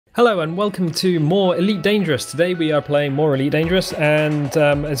Hello and welcome to more Elite Dangerous. Today we are playing more Elite Dangerous, and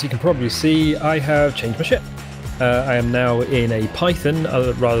as you can probably see, I have changed my ship. I am now in a Python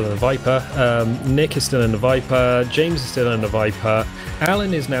rather than a Viper. Nick is still in the Viper, James is still in the Viper,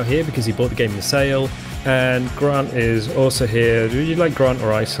 Alan is now here because he bought the game in the sale, and Grant is also here. Do you like Grant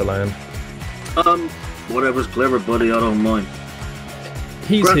or Isolan? Whatever's clever, buddy, I don't mind.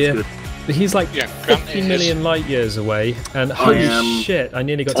 He's Grant's here. good. He's like 50 million light years away, and holy shit, I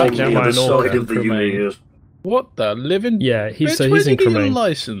nearly got taken down by an orca. What the living? Yeah, he's in Cremain.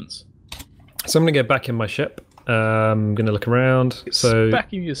 License. So I'm gonna get back in my ship. I'm gonna look around. So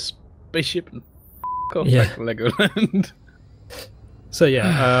back in your spaceship and off yeah. back to Legoland. So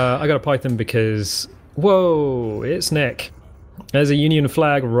yeah, I got a Python because whoa, it's Nick. There's a Union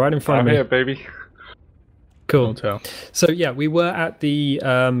flag right in front of me. I'm here, baby. Cool. So yeah, we were at the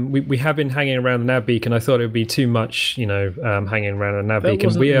we have been hanging around the nav beacon. I thought it would be too much, you know, hanging around the nav beacon. That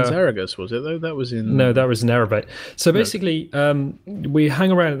wasn't in Zaragoza, was it though? That was in that was in Erebate. So basically, we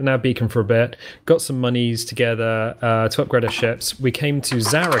hung around at the nav beacon for a bit, got some monies together to upgrade our ships. We came to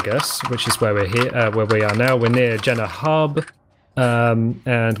Zaragoza, which is where we're here, where we are now. We're near Jenna Hub.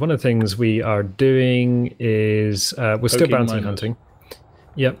 And one of the things we are doing is we're still bounty hunting.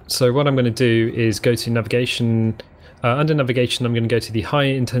 Yep, so what I'm going to do is go to navigation. Under navigation, I'm going to go to the high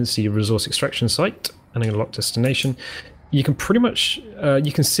intensity resource extraction site, and I'm going to lock destination. You can pretty much,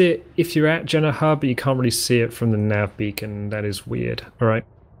 you can see it if you're at Jenna Hub, but you can't really see it from the nav beacon. That is weird. All right.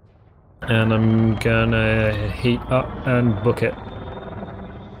 And I'm going to heat up and book it.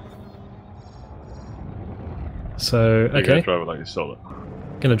 So, okay. You're going to drive it like you stole it.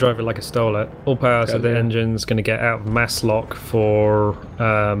 Gonna drive it like I stole it. All power to the engines. Gonna get out of mass lock for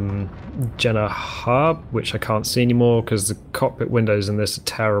Jenna Hub, which I can't see anymore because the cockpit windows in this are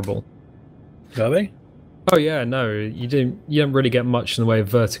terrible. Are they? Oh yeah, no, you don't really get much in the way of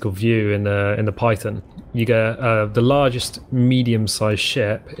vertical view in the Python. You get the largest medium-sized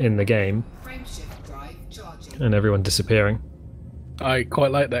ship in the game, and everyone disappearing. I quite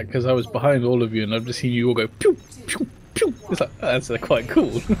like that because I was behind all of you, and I've just seen you all go pew pew. It's like, that's quite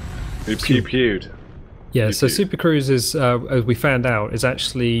cool. We pew-pewed. Yeah, so Super Cruise is, as we found out, is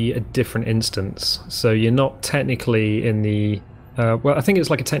actually a different instance. So you're not technically in the... well, I think it's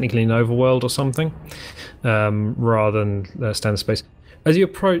like technically an overworld or something, rather than standard space. As you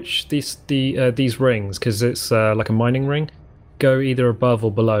approach these rings, because it's like a mining ring, go either above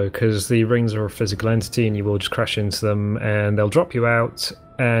or below, because the rings are a physical entity and you will just crash into them and they'll drop you out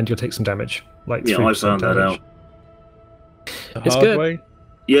and you'll take some damage. Like yeah, I found that out. It's good. Way?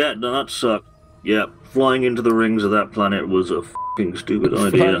 Yeah, no, that sucked. Yeah, flying into the rings of that planet was a f***ing stupid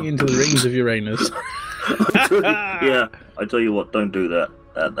idea. Flying into the rings of Uranus. Yeah, I tell you what, don't do that.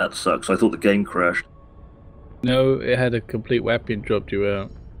 That sucks. I thought the game crashed. No, it had a complete weapon dropped you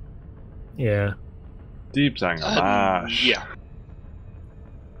out. Yeah. Deep Sangamash. Yeah.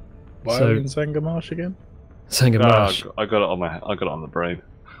 Why are we in Sangamash again? Sangamash. I got it on the brain.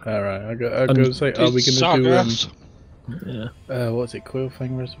 All right, I go say, are we going to do? Yeah. What's it?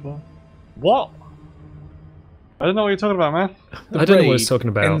 Coilfang Reservoir? What? I don't know what you're talking about, man. I don't know what it's talking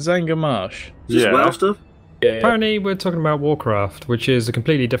about. In Sangamash. Is this WoW stuff? Yeah. Apparently we're talking about Warcraft, which is a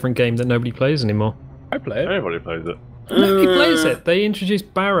completely different game that nobody plays anymore. I play it. Everybody plays it. Nobody plays it. They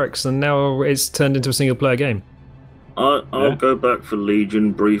introduced barracks and now it's turned into a single player game. I'll go back for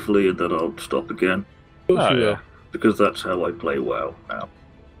Legion briefly and then I'll stop again. Oh, yeah. Because that's how I play WoW now.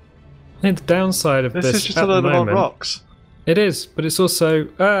 I think the downside of this is just at a load the of old moment, rocks. It is, but it's also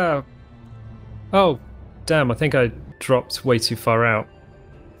oh damn, I think I dropped way too far out.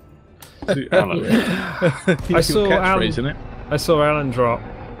 I saw Alan drop.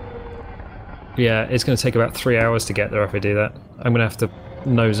 Yeah, it's going to take about 3 hours to get there if I do that. I'm going to have to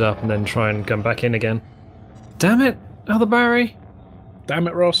nose up and then try and come back in again. Damn it, Other Barry. Damn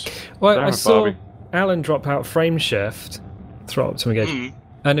it, Ross. Well, Damn I it, saw Bobby. Alan drop out frame shift, throttle optimization.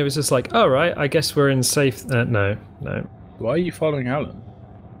 And it was just like, oh, right, I guess we're in safe... no. Why are you following Alan?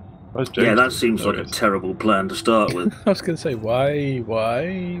 Yeah, that seems like a terrible plan to start with. I was going to say, why,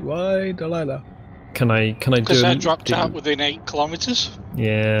 Delilah? Can I do... Because I dropped out within 8 kilometers.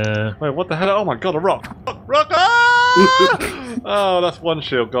 Yeah. Wait, what the hell? Oh my god, a rock! Rock! Ah! Oh, that's one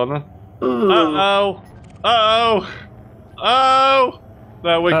shield gone then. Uh-oh! Uh-oh! Oh!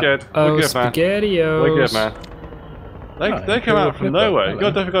 No, we're good. We're good, man. SpaghettiOs. We're good, man. They come out from nowhere. You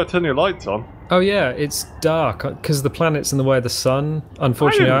don't forget to turn your lights on. Oh yeah, it's dark because the planet's in the way of the sun.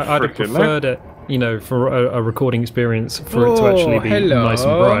 Unfortunately, I'd have preferred it, you know, for a recording experience for it to actually be nice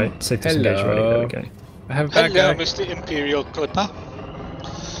and bright. Safe disengage ready. There we go. I have Hello, Mr. Imperial Clipper.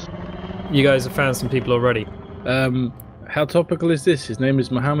 You guys have found some people already. How topical is this? His name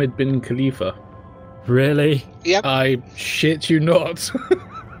is Mohammed bin Khalifa. Really? Yep. I shit you not.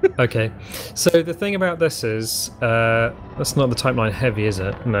 Okay. So the thing about this is, that's not the Type 9 Heavy, is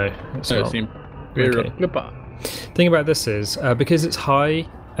it? No, it's No, not. it's the Imperial Okay. Clipper. Thing about this is, because it's high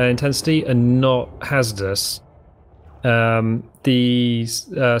intensity and not hazardous, the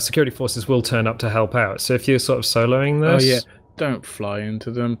security forces will turn up to help out. So if you're sort of soloing this... Oh yeah, don't fly into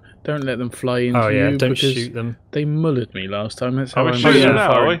them. Don't let them fly into Oh yeah, you don't because shoot them. they mullered me last time. That's how Are we I'm shooting so now,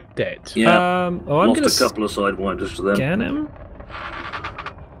 far are we? dead. Yeah. I'm Lost gonna a couple of sidewinders to them. scan him.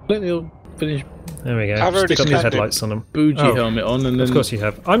 Let me finish There we go. I've already Stick the scanned him. headlights on him. bougie Oh. helmet on, and then Of course you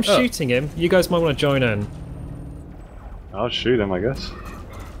have. I'm shooting him. You guys might want to join in. I'll shoot him, I guess.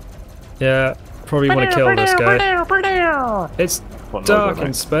 Yeah, probably want to kill this guy. It's What noise dark that in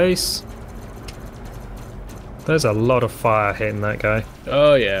makes? space. There's a lot of fire hitting that guy.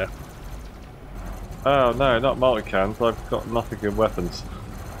 Oh yeah. Oh no, not multi-cans. I've got nothing in weapons.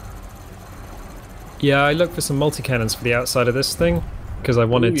 Yeah, I looked for some multi-cannons for the outside of this thing because I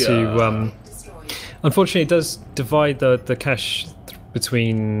wanted to. Unfortunately, it does divide the cache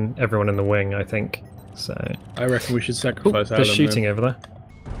between everyone in the wing, I think. So. I reckon we should Ooh, sacrifice there's Alan. shooting over there.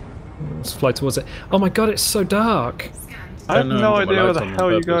 Let's fly towards it. Oh my god, it's so dark. I have Don't know, no I've got my idea where lights the on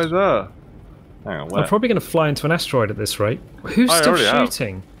hell you purpose. guys are. Hang on, where? I'm probably going to fly into an asteroid at this rate. Who's I still already have.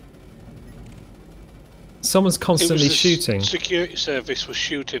 shooting? Someone's It constantly was the shooting. security service was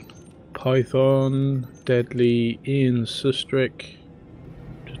shooting. Python, Deadly, Ian Sustrick.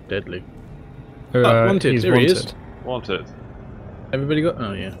 Just Deadly. Wanted, He's there he is. wanted. Want it? Everybody got?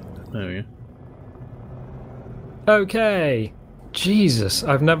 Oh yeah. There we go. Okay. Jesus,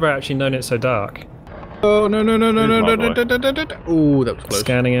 I've never actually known it so dark. Oh no no no no no Here's no my no no no no! Oh, that was close.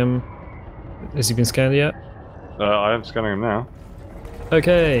 Scanning him. Has he been scanned yet? I am scanning him now.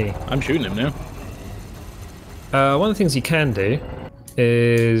 Okay. I'm shooting him now. One of the things you can do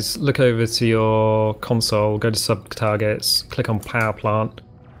is look over to your console, go to sub-targets, click on power plant,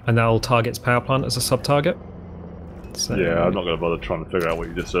 and that'll target power plant as a sub-target. So, Yeah, I'm not going to bother trying to figure out what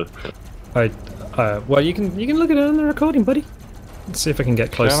you just said. well, you can look at it on the recording, buddy. Let's see if I can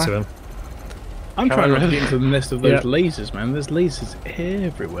get close Can I? to him. I'm Can trying I not to really? get into the nest of those Yeah. lasers, man. There's lasers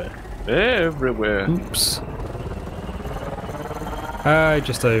everywhere. Everywhere. Oops. I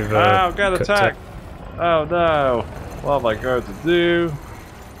just over. Oh, get cooked attacked! it. Oh no! What am I going to do?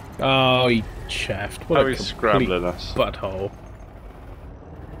 Oh, he chaffed. What Oh, a he's complete scrambling us. butthole.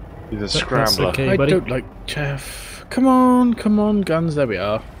 He's a That's scrambler. okay, I buddy. don't like chaff. Come on, guns. There we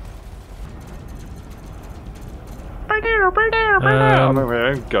are. I make my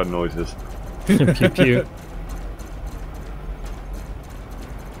own gun noises. Pew pew.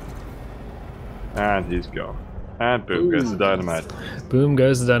 And he's gone. And boom goes the dynamite. Boom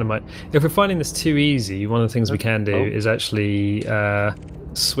goes the dynamite. If we're finding this too easy, one of the things we can do is actually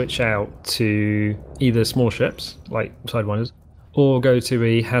switch out to either small ships, like Sidewinders, or go to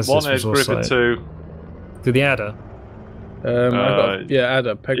a hazardous One is resource Griffin site. 2, To the adder. I got,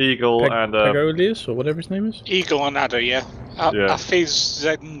 Ada. Eagle, and Pegolius, or whatever his name is. Eagle and Adder, yeah. Yeah. Afiz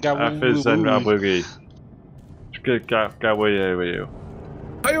Afiz and Aboogie. Go with you.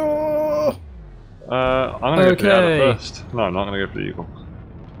 Ayo! I'm gonna go for the adder Okay. first. No, I'm not gonna go for the eagle.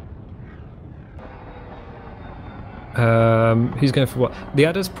 Who's going for what? The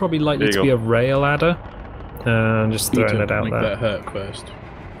adder's probably likely to be a rail adder. Just Need throwing to it out make there. that hurt first.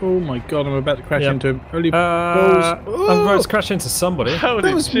 Oh my god, I'm about to crash Yep. into him. Holy I'm balls. about to crash into somebody.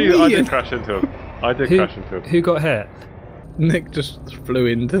 Holy was jeez, I weird. did crash into him. I did Who, crash into him. who got hit? Nick just flew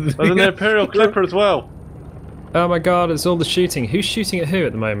into the There's an Imperial Clipper as well. Oh my god, it's all the shooting. Who's shooting at who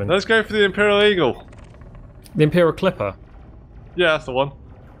at the moment? Let's go for the Imperial Eagle. The Imperial Clipper. Yeah, that's the one.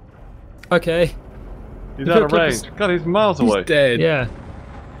 Okay. He's Imperial out of Clipper's- range. God, he's miles He's away. dead. Yeah.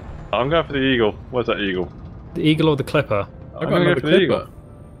 I'm going for the Eagle. Where's that Eagle? The Eagle or the Clipper? I I'm got gonna another go for the clipper. Eagle.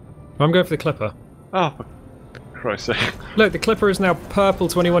 I'm going for the Clipper. Oh, for Christ's sake. Look, the Clipper is now purple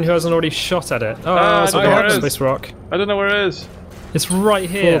to anyone who hasn't already shot at it. Oh, it's I a know rock, where it is. space rock. I don't know where it is. It's right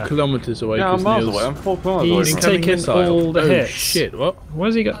 4 here. kilometers away. Yeah, 'cause I'm miles Neil's away. I'm 4 kilometers away. He's from it. taken missile. all the Oh, hits. shit, what?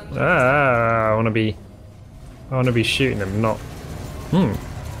 Where's he got? I want to be shooting him, not.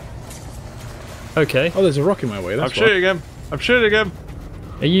 Okay. Oh, there's a rock in my way. I'm That's why. shooting him. I'm shooting him.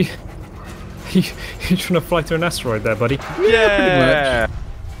 Are you? you trying to fly through an asteroid there, buddy? Yeah.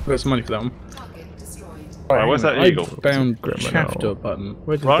 Got some money for that one. Alright, where's that Eagle? I found Criminal. chaff to a button.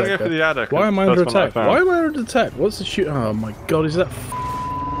 Where did Well, I'm that going go? for the adder. 'cause Why am I under that's one attack? found. Why am I under attack? What's the shoot? Oh my god, is that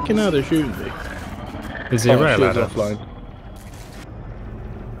f***ing adder shooting me? Is he a rail shield's ladder? offline.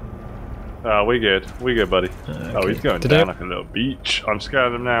 Oh, we good. We good, buddy. Okay. Oh, he's going down like a little beach. I'm scared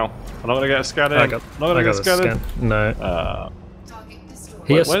of him now. I'm not gonna get a scan in. I got a scan. No.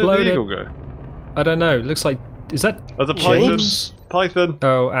 He where exploded. did the eagle go? I don't know. Looks like is that There's a python. James? Python.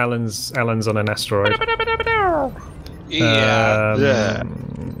 Oh, Alan's on an asteroid. Yeah. Yeah.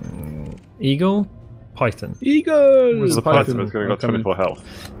 Eagle, python. Eagle! There's a python that's going to got 24 health.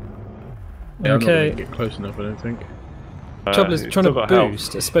 Yeah, I'm not Okay. gonna get close enough, I don't think. Trouble is he's trying still to got health.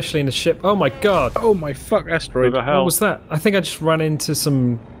 boost, especially in the ship. Oh my god! Oh my fuck, asteroid. Still got health. What was that? I think I just ran into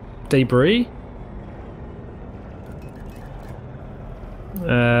some debris.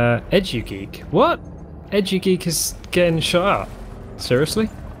 Edugeek. What? Edugeek is getting shot up. Seriously?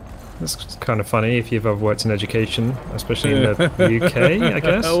 That's kind of funny if you've ever worked in education, especially in the UK, I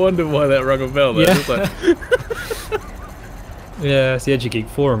guess. I wonder why that rung a bell there. Yeah. It's like, Yeah, it's the Edugeek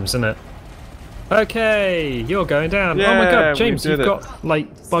forums, isn't it? Okay, you're going down. Oh my Yeah, god, we James, did you've it. got,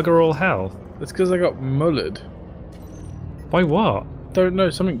 like, bugger all hell. that's because I got mullered. By what? Don't know,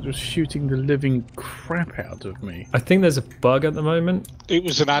 something was shooting the living crap out of me. I think there's a bug at the moment. It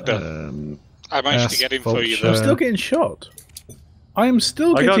was an adder. I managed to get him for you vulture. I'm though. still getting shot. I am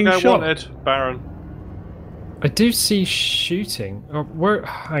still I got getting a guy shot. wanted, Baron. I do see shooting. Oh, where?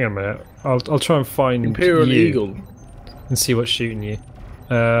 Hang on a minute. I'll try and find Imperial you Eagle. and see what's shooting you.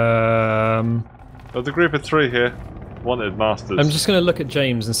 There's a group of 3 here. Wanted masters. I'm just going to look at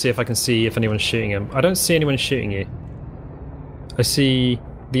James and see if I can see if anyone's shooting him. I don't see anyone shooting you. I see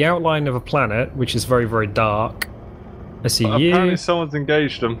the outline of a planet, which is very, very dark. I see you. Apparently someone's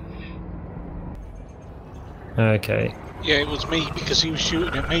engaged them. Okay. Yeah, it was me because he was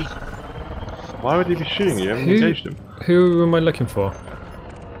shooting at me. Why would he be shooting you? You haven't Who- engaged him. Who am I looking for?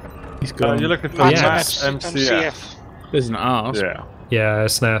 He's gone. You're looking for Max Max MCF. There's an arse. Yeah. Yeah,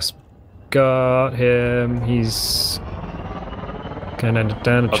 Snaps. Got him. He's going down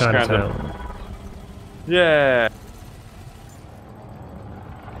to I'll scan Chinatown. Yeah.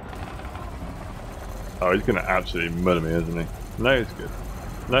 Oh, he's gonna absolutely murder me, isn't he? No, he's good.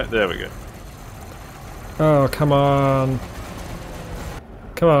 No, there we go. Oh, come on.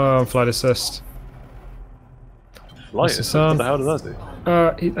 Come on, flight assist. Light What's this assist, on? what the hell does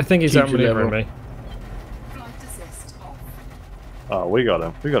that do? I think he's Keep outmaneuvering your level. me. Oh, we got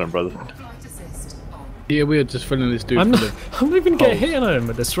him. We got him, brother. Yeah, we are just filling this dude I'm full not, of... I'm not even getting holes. hit on him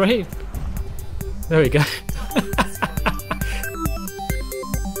at this rate. There we go.